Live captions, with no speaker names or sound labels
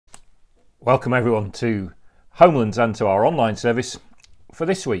Welcome everyone to Homelands and to our online service for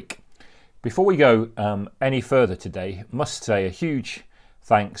this week. Before we go any further today, I must say a huge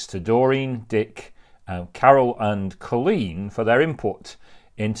thanks to Doreen, Dick, Carol and Colleen for their input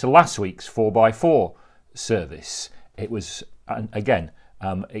into last week's 4x4 service. It was, again,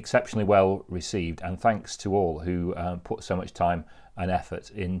 exceptionally well received, and thanks to all who put so much time and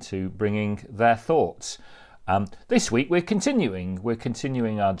effort into bringing their thoughts. This week we're continuing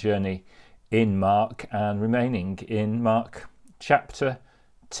our journey in Mark and remaining in Mark chapter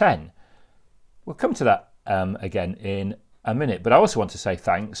 10. We'll come to that again in a minute, but I also want to say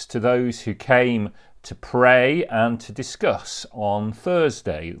thanks to those who came to pray and to discuss on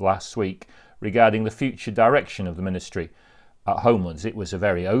Thursday last week regarding the future direction of the ministry at Homelands. It was a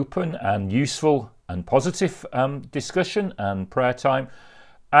very open and useful and positive discussion and prayer time,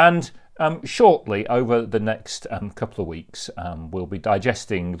 and shortly over the next couple of weeks we'll be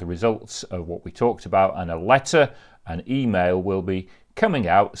digesting the results of what we talked about, and a letter, an email will be coming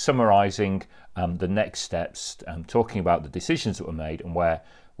out summarising the next steps, talking about the decisions that were made and where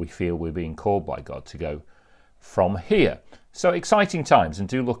we feel we're being called by God to go from here. So exciting times, and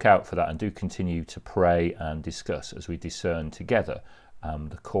do look out for that, and do continue to pray and discuss as we discern together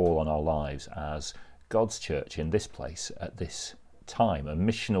the call on our lives as God's church in this place at this time, a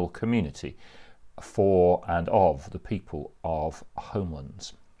missional community for and of the people of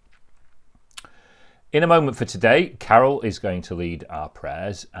Homelands. In a moment for today, Carol is going to lead our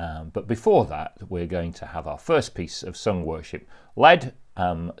prayers, but before that we're going to have our first piece of sung worship, led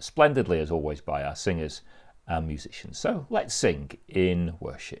splendidly as always by our singers and musicians. So let's sing in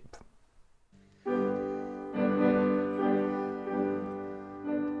worship.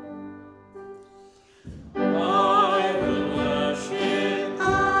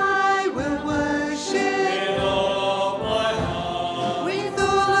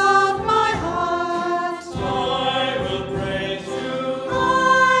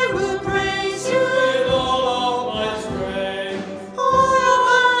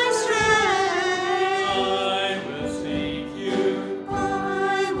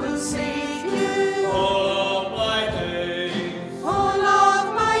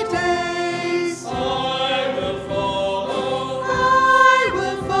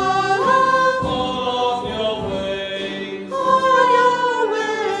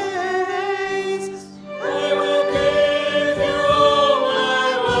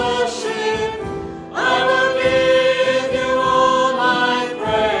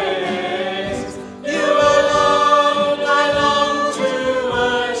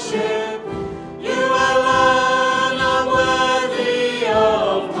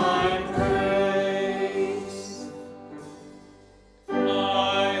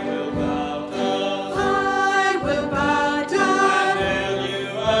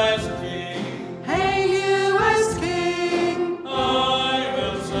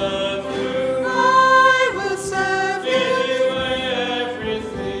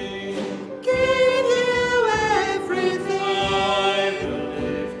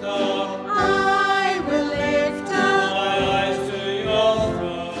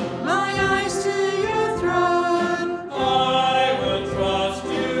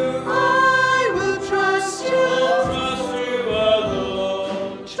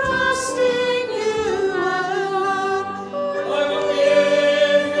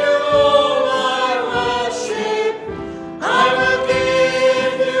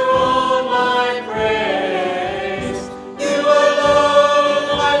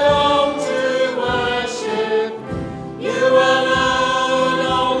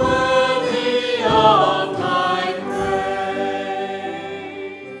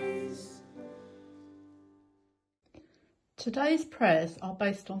 Today's prayers are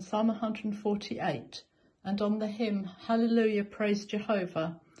based on Psalm 148 and on the hymn Hallelujah, Praise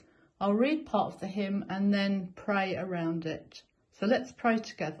Jehovah. I'll read part of the hymn and then pray around it. So let's pray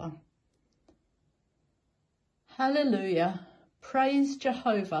together. Hallelujah, praise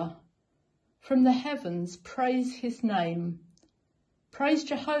Jehovah. From the heavens praise his name. Praise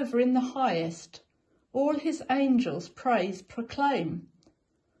Jehovah in the highest. All his angels praise proclaim.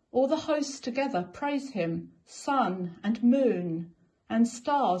 All the hosts together praise him, sun and moon and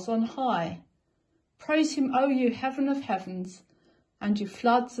stars on high. Praise him, O you heaven of heavens, and you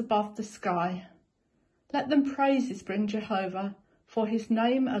floods above the sky. Let them praises bring Jehovah, for his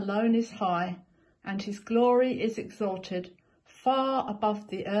name alone is high, and his glory is exalted far above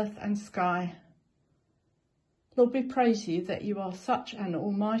the earth and sky. Lord, we praise you that you are such an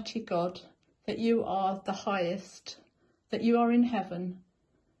almighty God, that you are the highest, that you are in heaven,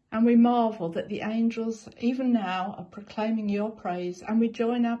 And we marvel that the angels, even now, are proclaiming your praise, and we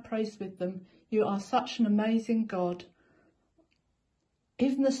join our praise with them. You are such an amazing God.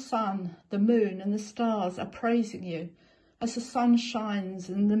 Even the sun, the moon, and the stars are praising you. As the sun shines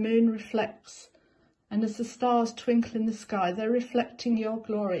and the moon reflects, and as the stars twinkle in the sky, they're reflecting your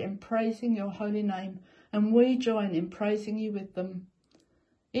glory and praising your holy name, and we join in praising you with them.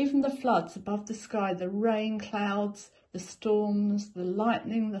 Even the floods above the sky, the rain clouds, the storms, the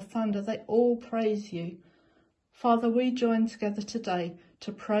lightning, the thunder, they all praise you. Father, we join together today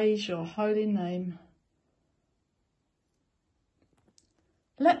to praise your holy name.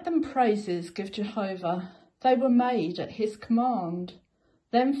 Let them praises give Jehovah. They were made at his command.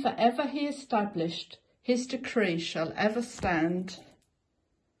 Then forever he established, his decree shall ever stand.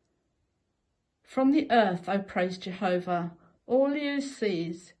 From the earth, O praise Jehovah, all you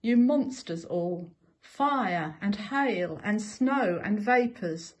seas, you monsters all, fire and hail and snow and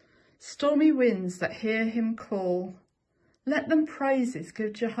vapours, stormy winds that hear him call. Let them praises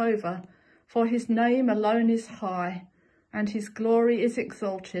give Jehovah, for his name alone is high, and his glory is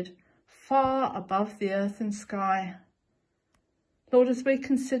exalted, far above the earth and sky. Lord, as we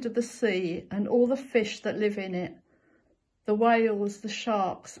consider the sea and all the fish that live in it, the whales, the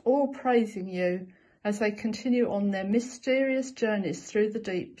sharks, all praising you as they continue on their mysterious journeys through the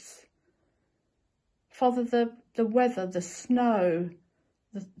deeps. Father, the weather, the snow,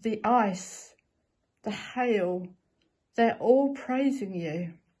 the ice, the hail, they're all praising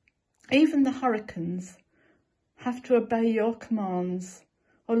you. Even the hurricanes have to obey your commands.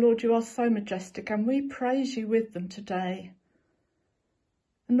 Oh Lord, you are so majestic, and we praise you with them today.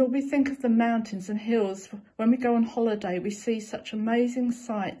 And Lord, we think of the mountains and hills. When we go on holiday, we see such amazing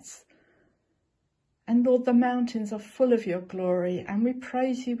sights. And Lord, the mountains are full of your glory, and we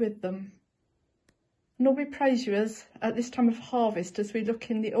praise you with them. And Lord, we praise you as at this time of harvest, as we look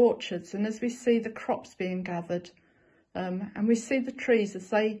in the orchards and as we see the crops being gathered, and we see the trees as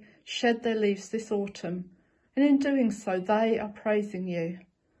they shed their leaves this autumn. And in doing so, they are praising you.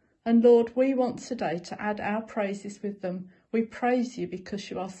 And Lord, we want today to add our praises with them. We praise you because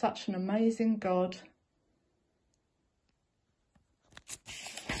you are such an amazing God.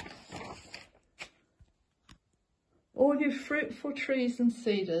 All you fruitful trees and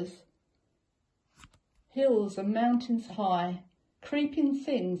cedars, hills and mountains high, creeping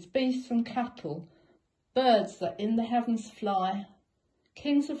things, beasts and cattle, birds that in the heavens fly,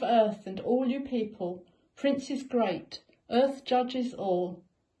 kings of earth and all you people, princes great, earth judges all,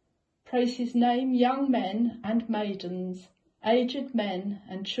 praise his name, young men and maidens, aged men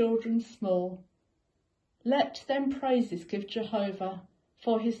and children small. Let them praises give Jehovah,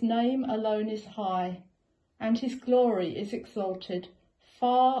 for his name alone is high, and his glory is exalted,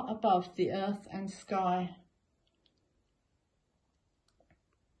 far above the earth and sky.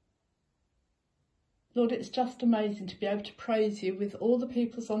 Lord, it's just amazing to be able to praise you with all the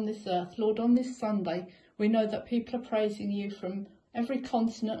peoples on this earth. Lord, on this Sunday, we know that people are praising you from every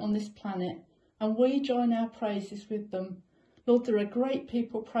continent on this planet, and we join our praises with them. Lord, there are great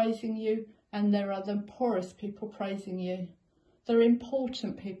people praising you, and there are the poorest people praising you. There are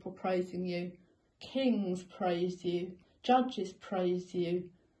important people praising you. Kings praise you. Judges praise you.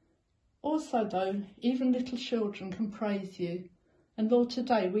 Also, though, even little children can praise you. And Lord,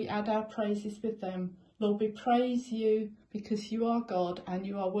 today we add our praises with them. Lord, we praise you because you are God and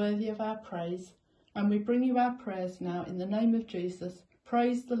you are worthy of our praise. And we bring you our prayers now in the name of Jesus.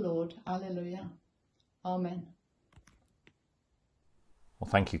 Praise the Lord. Alleluia. Amen. Well,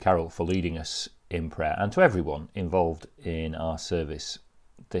 thank you, Carol, for leading us in prayer, and to everyone involved in our service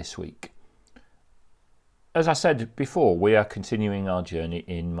this week. As I said before, we are continuing our journey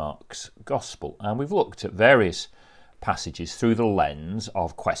in Mark's Gospel, and we've looked at various passages through the lens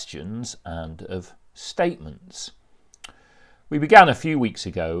of questions and of statements. We began a few weeks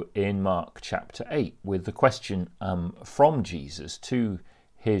ago in Mark chapter 8 with the question from Jesus to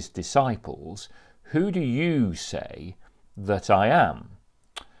his disciples, "Who do you say that I am?"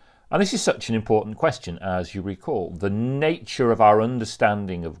 And this is such an important question, as you recall. The nature of our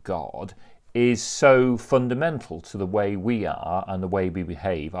understanding of God is so fundamental to the way we are and the way we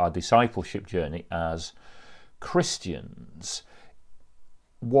behave, our discipleship journey as Christians.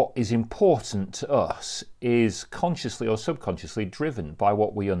 What is important to us is consciously or subconsciously driven by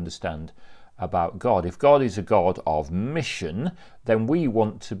what we understand about God. If God is a God of mission, then we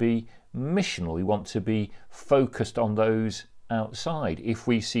want to be missional. We want to be focused on those outside. If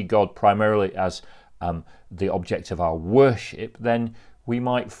we see God primarily as the object of our worship, then we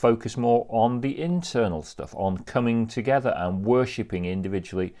might focus more on the internal stuff, on coming together and worshipping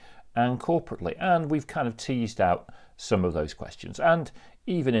individually and corporately. And we've kind of teased out some of those questions. And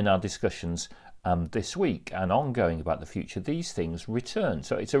even in our discussions this week and ongoing about the future, these things return.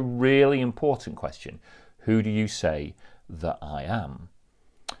 So it's a really important question. Who do you say that I am?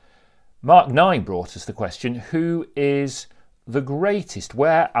 Mark 9 brought us the question, who is the greatest?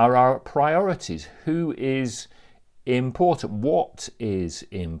 Where are our priorities? Who is important? What is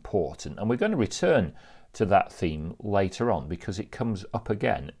important? And we're going to return to that theme later on because it comes up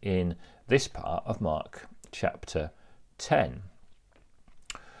again in this part of Mark chapter 10.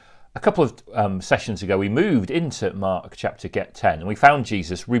 A couple of sessions ago we moved into Mark chapter 10 and we found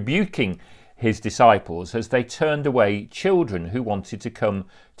Jesus rebuking his disciples as they turned away children who wanted to come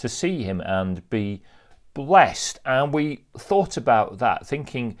to see him and be blessed. And we thought about that,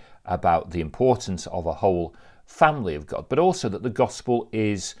 thinking about the importance of a whole family of God, but also that the gospel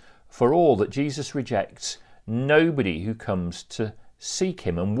is for all, that Jesus rejects nobody who comes to seek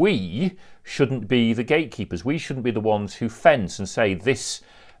him. And we shouldn't be the gatekeepers. We shouldn't be the ones who fence and say this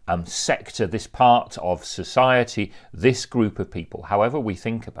sector, this part of society, this group of people, however we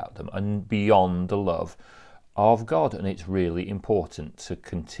think about them, and beyond the love of God. And it's really important to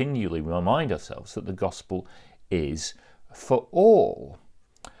continually remind ourselves that the gospel is for all.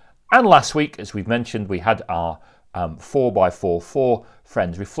 And last week, as we've mentioned, we had our 4x4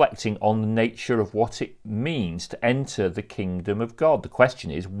 friends reflecting on the nature of what it means to enter the kingdom of God. The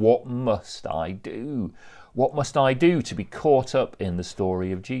question is, what must I do? What must I do to be caught up in the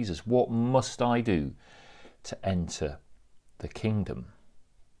story of Jesus? What must I do to enter the kingdom?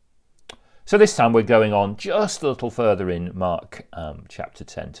 So this time we're going on just a little further in Mark chapter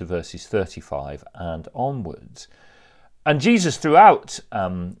 10 to verses 35 and onwards. And Jesus throughout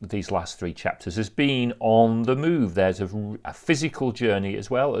these last three chapters has been on the move. There's a physical journey as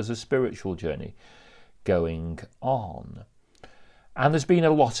well as a spiritual journey going on. And there's been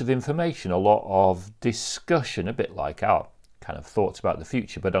a lot of information, a lot of discussion, a bit like our kind of thoughts about the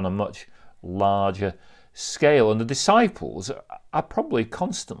future, but on a much larger scale. And the disciples are probably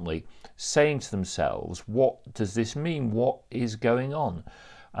constantly saying to themselves, what does this mean? What is going on?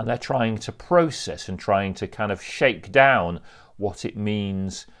 And they're trying to process and trying to kind of shake down what it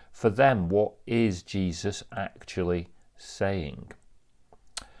means for them. What is Jesus actually saying?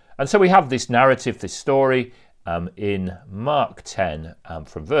 And so we have this narrative, this story, in Mark 10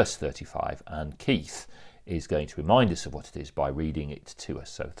 from verse 35, and Keith is going to remind us of what it is by reading it to us.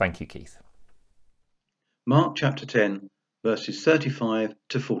 So thank you, Keith. Mark chapter 10, verses 35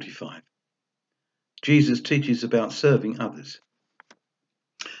 to 45. Jesus teaches about serving others.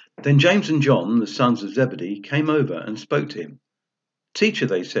 Then James and John, the sons of Zebedee, came over and spoke to him. Teacher,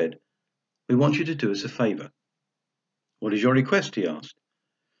 they said, we want you to do us a favour. What is your request? He asked.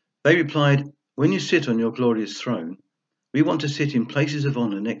 They replied, when you sit on your glorious throne, we want to sit in places of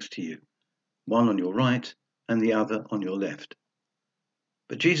honour next to you, one on your right and the other on your left.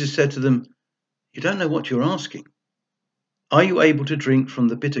 But Jesus said to them, you don't know what you're asking. Are you able to drink from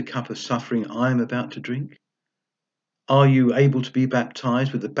the bitter cup of suffering I am about to drink? Are you able to be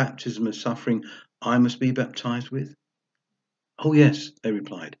baptized with the baptism of suffering I must be baptized with? Oh yes, they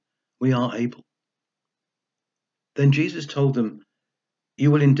replied, we are able. Then Jesus told them, you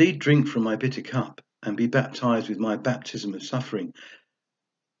will indeed drink from my bitter cup and be baptized with my baptism of suffering,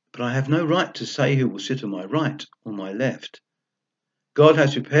 but I have no right to say who will sit on my right or my left. God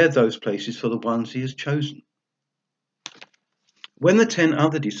has prepared those places for the ones he has chosen. When the 10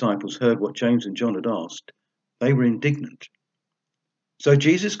 other disciples heard what James and John had asked, they were indignant. So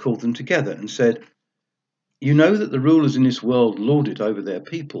Jesus called them together and said, you know that the rulers in this world lord it over their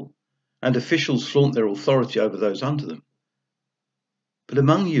people, and officials flaunt their authority over those under them. But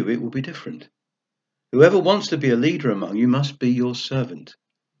among you it will be different. Whoever wants to be a leader among you must be your servant,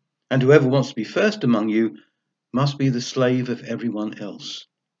 and whoever wants to be first among you must be the slave of everyone else.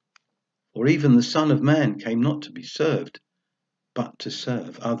 For even the Son of Man came not to be served, but to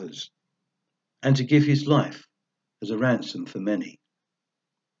serve others, and to give his life as a ransom for many.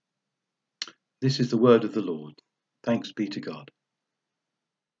 This is the word of the Lord. Thanks be to God.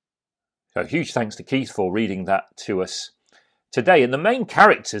 So huge thanks to Keith for reading that to us today. And the main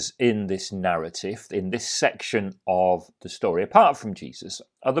characters in this narrative, in this section of the story, apart from Jesus,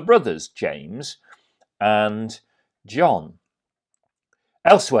 are the brothers James and John.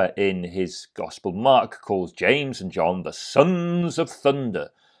 Elsewhere in his gospel, Mark calls James and John the sons of thunder.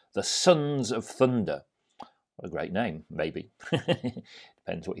 The sons of thunder. What a great name, maybe.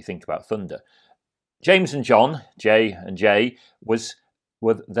 Depends what you think about thunder. James and John, J and J,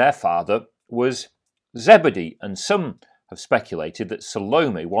 their father was Zebedee, and some have speculated that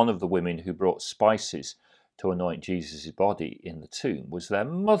Salome, one of the women who brought spices to anoint Jesus' body in the tomb, was their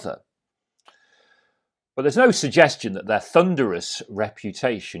mother. But there's no suggestion that their thunderous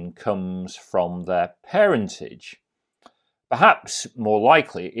reputation comes from their parentage. Perhaps more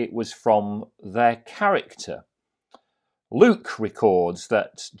likely it was from their character. Luke records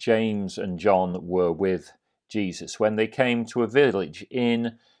that James and John were with Jesus when they came to a village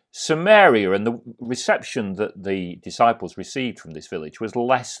in Samaria, and the reception that the disciples received from this village was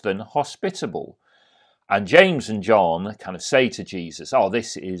less than hospitable. And James and John kind of say to Jesus, "Oh,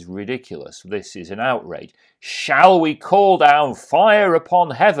 this is ridiculous. This is an outrage. Shall we call down fire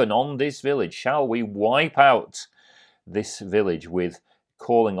upon heaven on this village? Shall we wipe out this village with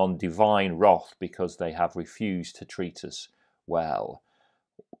calling on divine wrath because they have refused to treat us well?"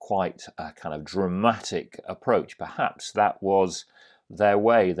 Quite a kind of dramatic approach. Perhaps that was their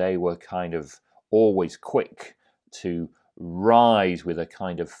way. They were kind of always quick to rise with a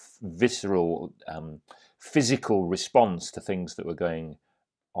kind of visceral, physical response to things that were going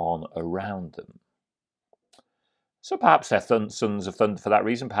on around them. So perhaps they're sons of thunder for that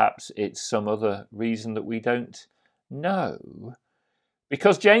reason. Perhaps it's some other reason that we don't know.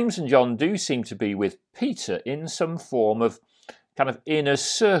 Because James and John do seem to be with Peter in some form of kind of inner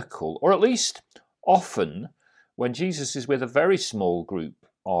circle, or at least often when Jesus is with a very small group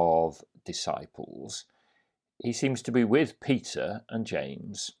of disciples, he seems to be with Peter and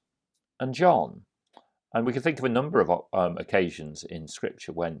James and John. And we can think of a number of occasions in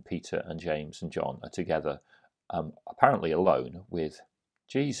Scripture when Peter and James and John are together, apparently alone with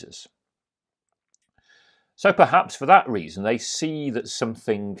Jesus. So perhaps for that reason, they see that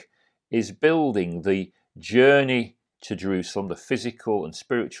something is building. The journey to Jerusalem, the physical and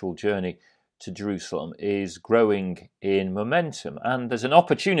spiritual journey to Jerusalem, is growing in momentum. And there's an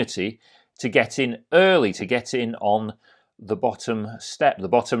opportunity to get in early, to get in on the bottom step, the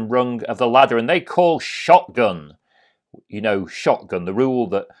bottom rung of the ladder, and they call shotgun. You know, shotgun, the rule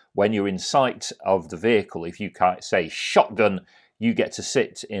that when you're in sight of the vehicle, if you can't say shotgun, you get to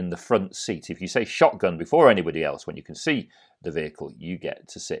sit in the front seat. If you say shotgun before anybody else, when you can see the vehicle, you get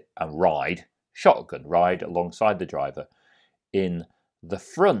to sit and ride shotgun, ride alongside the driver in the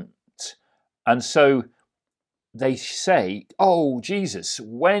front. And so they say, "Oh, Jesus,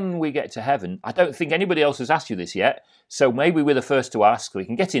 when we get to heaven, I don't think anybody else has asked you this yet, so maybe we're the first to ask, we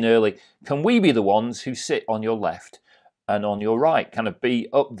can get in early. Can we be the ones who sit on your left and on your right, kind of be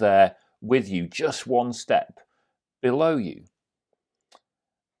up there with you, just one step below you?"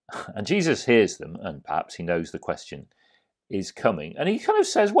 And Jesus hears them, and perhaps he knows the question is coming, and he kind of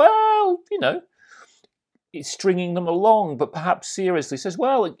says, well, you know, it's stringing them along, but perhaps seriously says,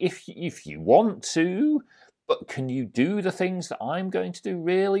 well, if you want to, but can you do the things that I'm going to do,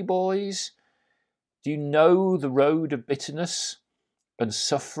 really, boys? Do you know the road of bitterness and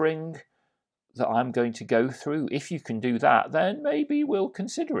suffering that I'm going to go through? If you can do that, then maybe we'll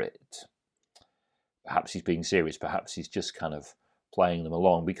consider it. Perhaps he's being serious. Perhaps he's just kind of playing them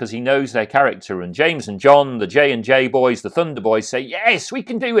along because he knows their character. And James and John, the J&J boys, the Thunder boys, say, yes, we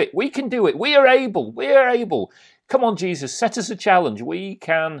can do it. We can do it. We are able. We are able. Come on, Jesus, set us a challenge. We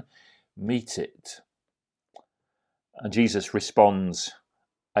can meet it. And Jesus responds,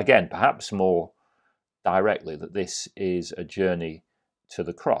 again, perhaps more directly, that this is a journey to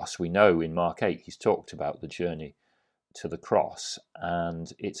the cross. We know in Mark 8 he's talked about the journey to the cross,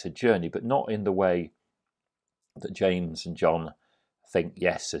 and it's a journey, but not in the way that James and John think.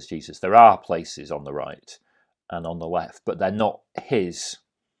 Yes, says Jesus, there are places on the right and on the left, but they're not his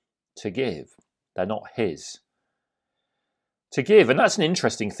to give. They're not his to give. And that's an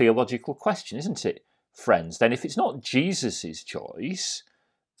interesting theological question, isn't it, friends? Then if it's not Jesus's choice,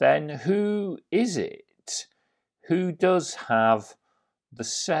 then who is it? Who does have the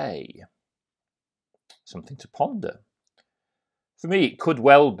say? Something to ponder. For me, it could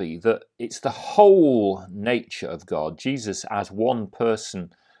well be that it's the whole nature of God. Jesus, as one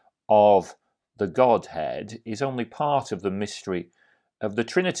person of the Godhead, is only part of the mystery of the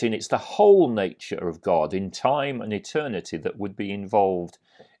Trinity, and it's the whole nature of God in time and eternity that would be involved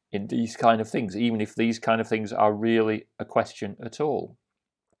in these kind of things, even if these kind of things are really a question at all.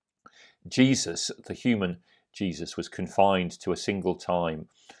 Jesus, the human Jesus, was confined to a single time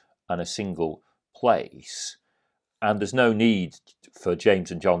and a single place. And there's no need for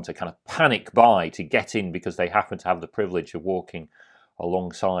James and John to kind of panic buy to get in because they happen to have the privilege of walking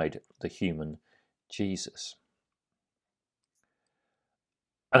alongside the human Jesus.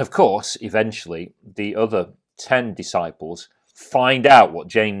 And of course, eventually, the other 10 disciples find out what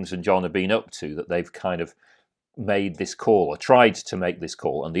James and John have been up to, that they've kind of made this call or tried to make this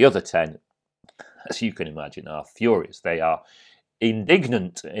call. And the other 10, as you can imagine, are furious. They are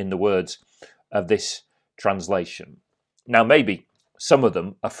indignant, in the words of this translation. Now, maybe some of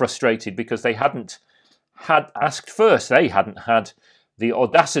them are frustrated because they hadn't had asked first. They hadn't had the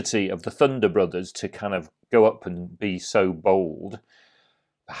audacity of the Thunder Brothers to kind of go up and be so bold.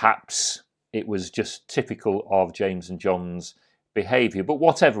 Perhaps it was just typical of James and John's behaviour. But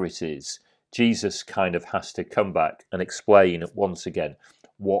whatever it is, Jesus kind of has to come back and explain once again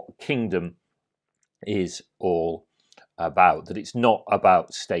what kingdom is all about. That it's not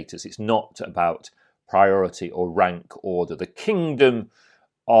about status. It's not about priority or rank order. The kingdom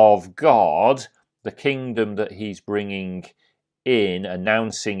of God, the kingdom that he's bringing in,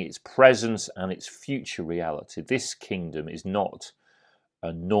 announcing its presence and its future reality. This kingdom is not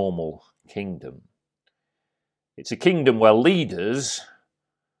a normal kingdom. It's a kingdom where leaders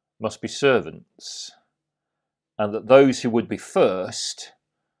must be servants, and that those who would be first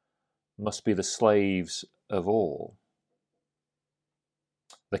must be the slaves of all.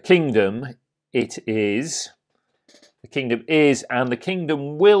 The kingdom is, and the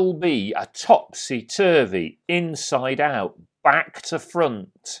kingdom will be a topsy-turvy, inside-out,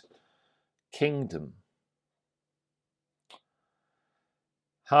 back-to-front kingdom.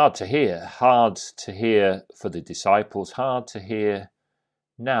 Hard to hear for the disciples, hard to hear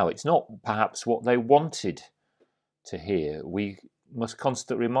now. It's not perhaps what they wanted to hear. We must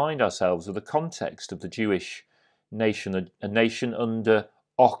constantly remind ourselves of the context of the Jewish nation, a nation under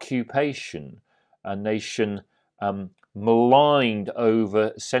occupation, a nation maligned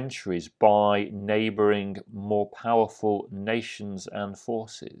over centuries by neighbouring, more powerful nations and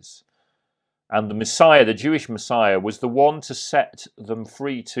forces. And the Messiah, the Jewish Messiah, was the one to set them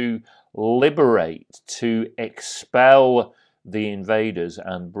free, to liberate, to expel the invaders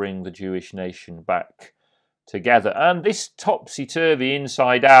and bring the Jewish nation back together. And this topsy-turvy,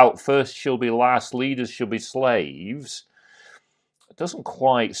 inside-out, first shall be last, leaders shall be slaves, doesn't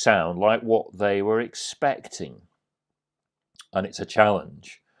quite sound like what they were expecting. And it's a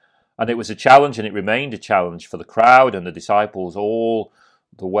challenge. And it was a challenge, and it remained a challenge for the crowd and the disciples all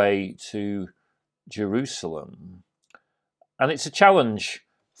the way to Jerusalem. And it's a challenge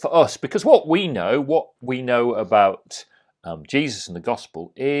for us, because what we know about Jesus and the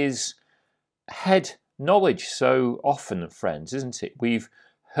gospel is head knowledge so often, friends, isn't it? We've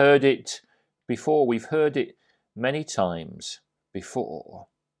heard it before. We've heard it many times before.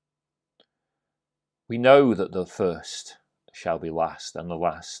 We know that the first shall be last and the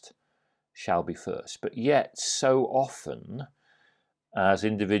last shall be first. But yet so often, as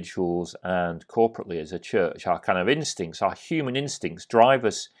individuals and corporately as a church, our kind of instincts, our human instincts, drive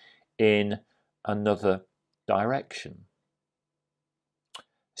us in another direction.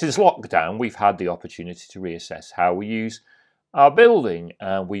 Since lockdown, we've had the opportunity to reassess how we use our building,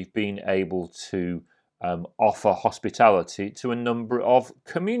 and we've been able to offer hospitality to a number of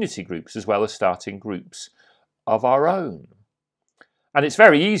community groups, as well as starting groups of our own. And it's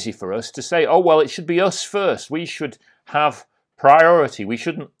very easy for us to say, oh, well, it should be us first. We should have priority. We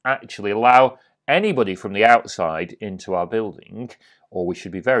shouldn't actually allow anybody from the outside into our building, or we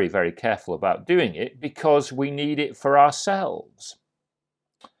should be very, very careful about doing it because we need it for ourselves.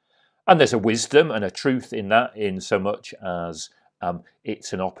 And there's a wisdom and a truth in that, in so much as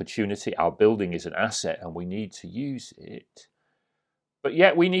it's an opportunity. Our building is an asset and we need to use it. But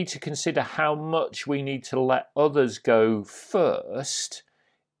yet we need to consider how much we need to let others go first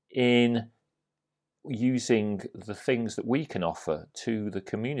in using the things that we can offer to the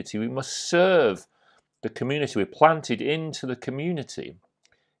community. We must serve the community. We're planted into the community.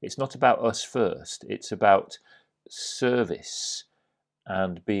 It's not about us first. It's about service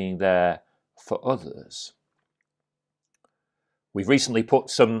and being there for others. We've recently put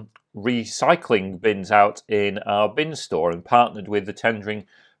some recycling bins out in our bin store and partnered with the Tendring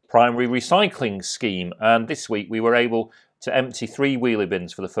Primary Recycling Scheme. And this week we were able to empty 3 wheelie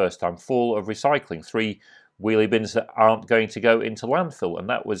bins for the first time, full of recycling, 3 wheelie bins that aren't going to go into landfill. And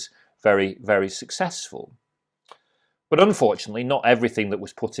that was very, very successful. But unfortunately, not everything that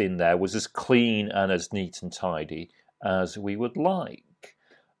was put in there was as clean and as neat and tidy as we would like.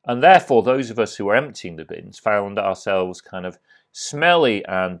 And therefore, those of us who were emptying the bins found ourselves kind of smelly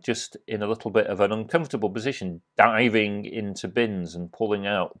and just in a little bit of an uncomfortable position, diving into bins and pulling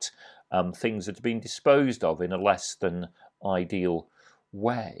out things that had been disposed of in a less than ideal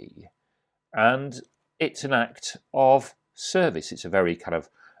way. And it's an act of service. It's a very kind of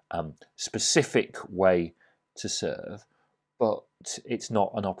specific way to serve, but it's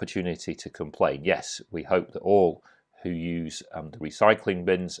not an opportunity to complain. Yes, we hope that all who use the recycling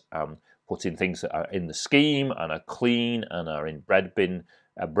bins put in things that are in the scheme and are clean and are in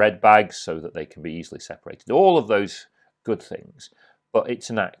bread bags so that they can be easily separated. All of those good things, but it's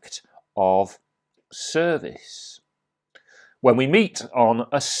an act of service. When we meet on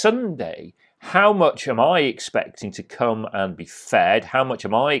a Sunday, How much am I expecting to come and be fed? How much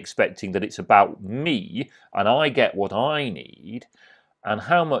am I expecting that it's about me and I get what I need? And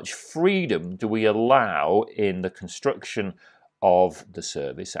how much freedom do we allow in the construction of the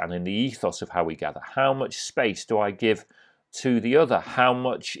service and in the ethos of how we gather? How much space do I give to the other? How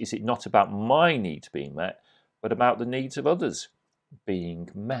much is it not about my needs being met, but about the needs of others being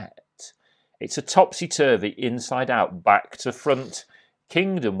met? It's a topsy-turvy, inside-out, back-to-front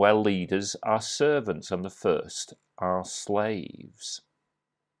kingdom where leaders are servants and the first are slaves.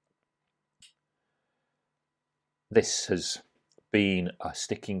 This has been a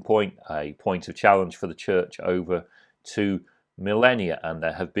sticking point, a point of challenge for the church over 2 millennia, and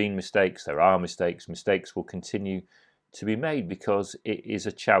there have been mistakes, there are mistakes, mistakes will continue to be made because it is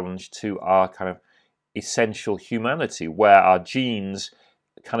a challenge to our kind of essential humanity, where our genes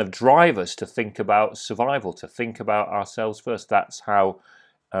kind of drive us to think about survival, to think about ourselves first. That's how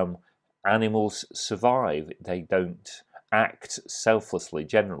animals survive. They don't act selflessly.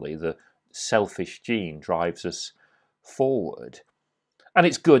 Generally, the selfish gene drives us forward. And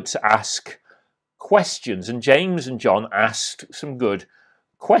it's good to ask questions. And James and John asked some good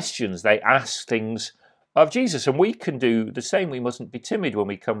questions. They asked things of Jesus. And we can do the same. We mustn't be timid when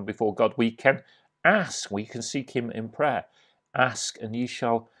we come before God. We can ask. We can seek him in prayer. Ask and ye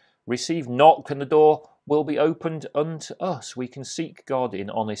shall receive. Knock and the door will be opened unto us. We can seek God in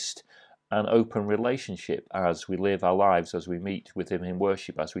honest and open relationship as we live our lives, as we meet with him in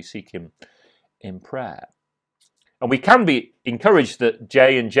worship, as we seek him in prayer. And we can be encouraged that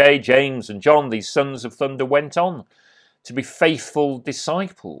James and John, these sons of thunder, went on to be faithful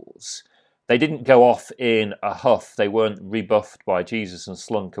disciples. They didn't go off in a huff. They weren't rebuffed by Jesus and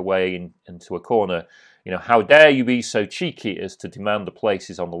slunk away into a corner. You know, how dare you be so cheeky as to demand the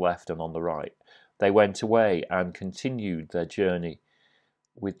places on the left and on the right? They went away and continued their journey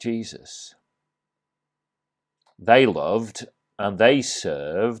with Jesus. They loved and they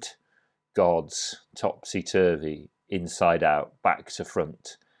served God's topsy-turvy, inside-out,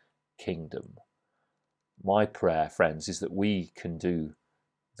 back-to-front kingdom. My prayer, friends, is that we can do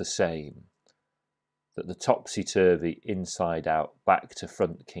the same. That the topsy-turvy, inside-out,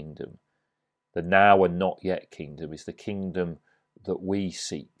 back-to-front kingdom, the now and not yet kingdom, is the kingdom that we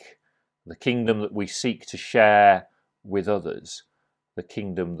seek. The kingdom that we seek to share with others. The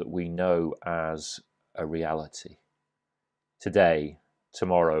kingdom that we know as a reality. Today,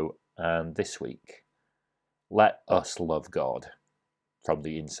 tomorrow, and this week, let us love God from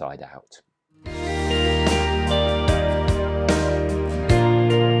the inside out.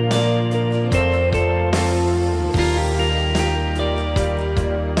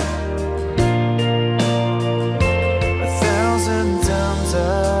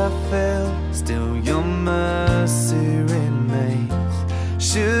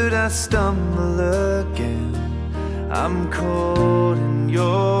 Stumble again, I'm caught in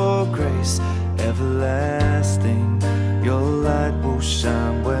your grace everlasting. Your light will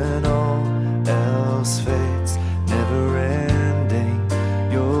shine when all else fades, never ending.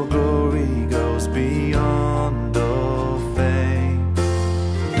 Your glory goes beyond all fame.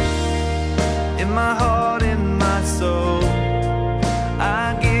 In my heart, in my soul,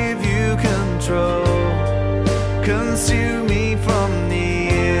 I give you control. Consume me from the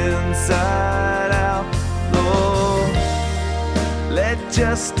inside out, Lord. Let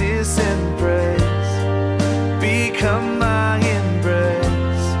justice and praise become my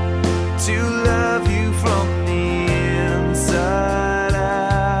embrace, to love you from the inside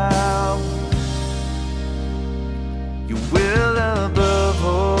out. You will above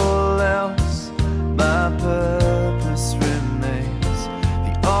all else, my purpose remains,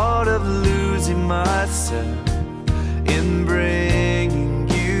 the art of losing myself in bringing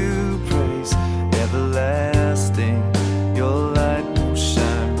you praise everlasting. Your light will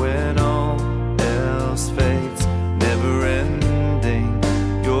shine when all else fades, never ending.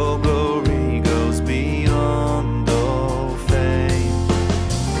 Your glory goes beyond all fame.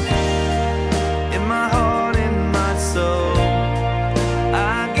 In my heart, in my soul,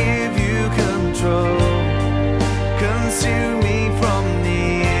 I give you control. Consume me from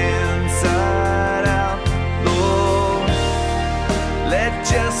the inside out, Lord. Let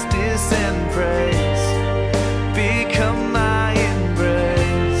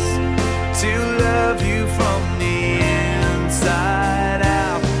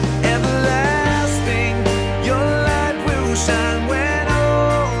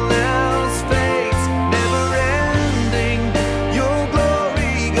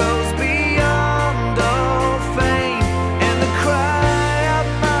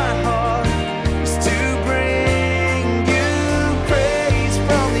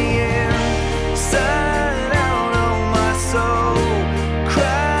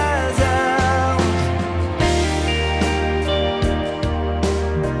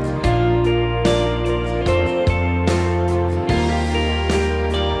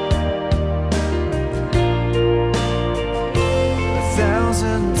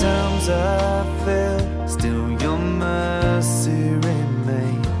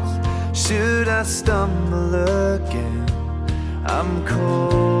I stumble again, I'm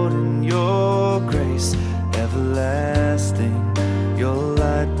caught in your grace everlasting. Your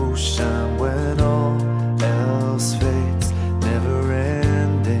light will shine when all else fades, never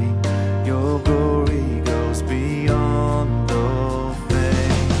ending. Your glory goes beyond all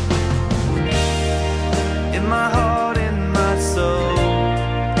fame. In my heart, in my soul,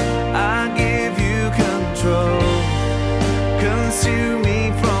 I give you control. Consume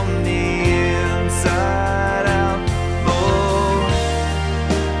me from the inside out. Oh,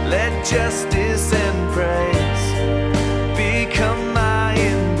 let justice and praise become my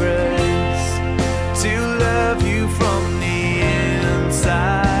embrace, to love you from the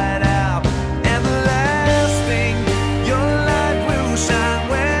inside out. Everlasting, your light will shine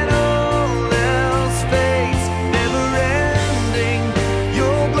when all else fades, never ending.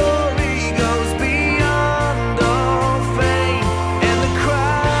 Your glory goes beyond all fame, and the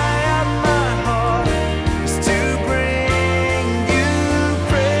cry of my heart is to bring you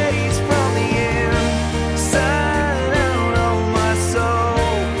praise from the inside out. Oh, my soul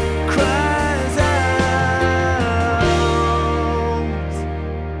cries out.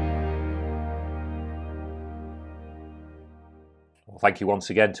 Well, thank you once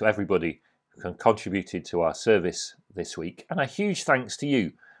again to everybody who contributed to our service this week, and a huge thanks to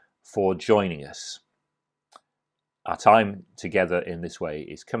you for joining us. Our time together in this way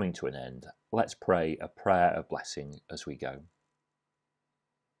is coming to an end. Let's pray a prayer of blessing as we go.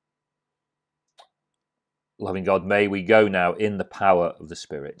 Loving God, may we go now in the power of the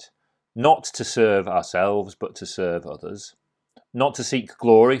Spirit, not to serve ourselves, but to serve others, not to seek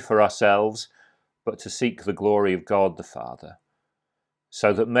glory for ourselves, but to seek the glory of God the Father,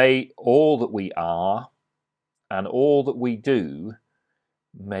 so that may all that we are and all that we do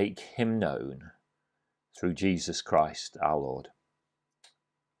make him known through Jesus Christ our Lord.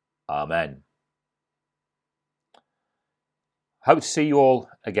 Amen. Hope to see you all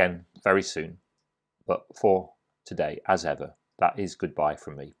again very soon. But for today, as ever, that is goodbye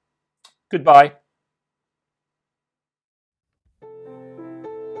from me. Goodbye.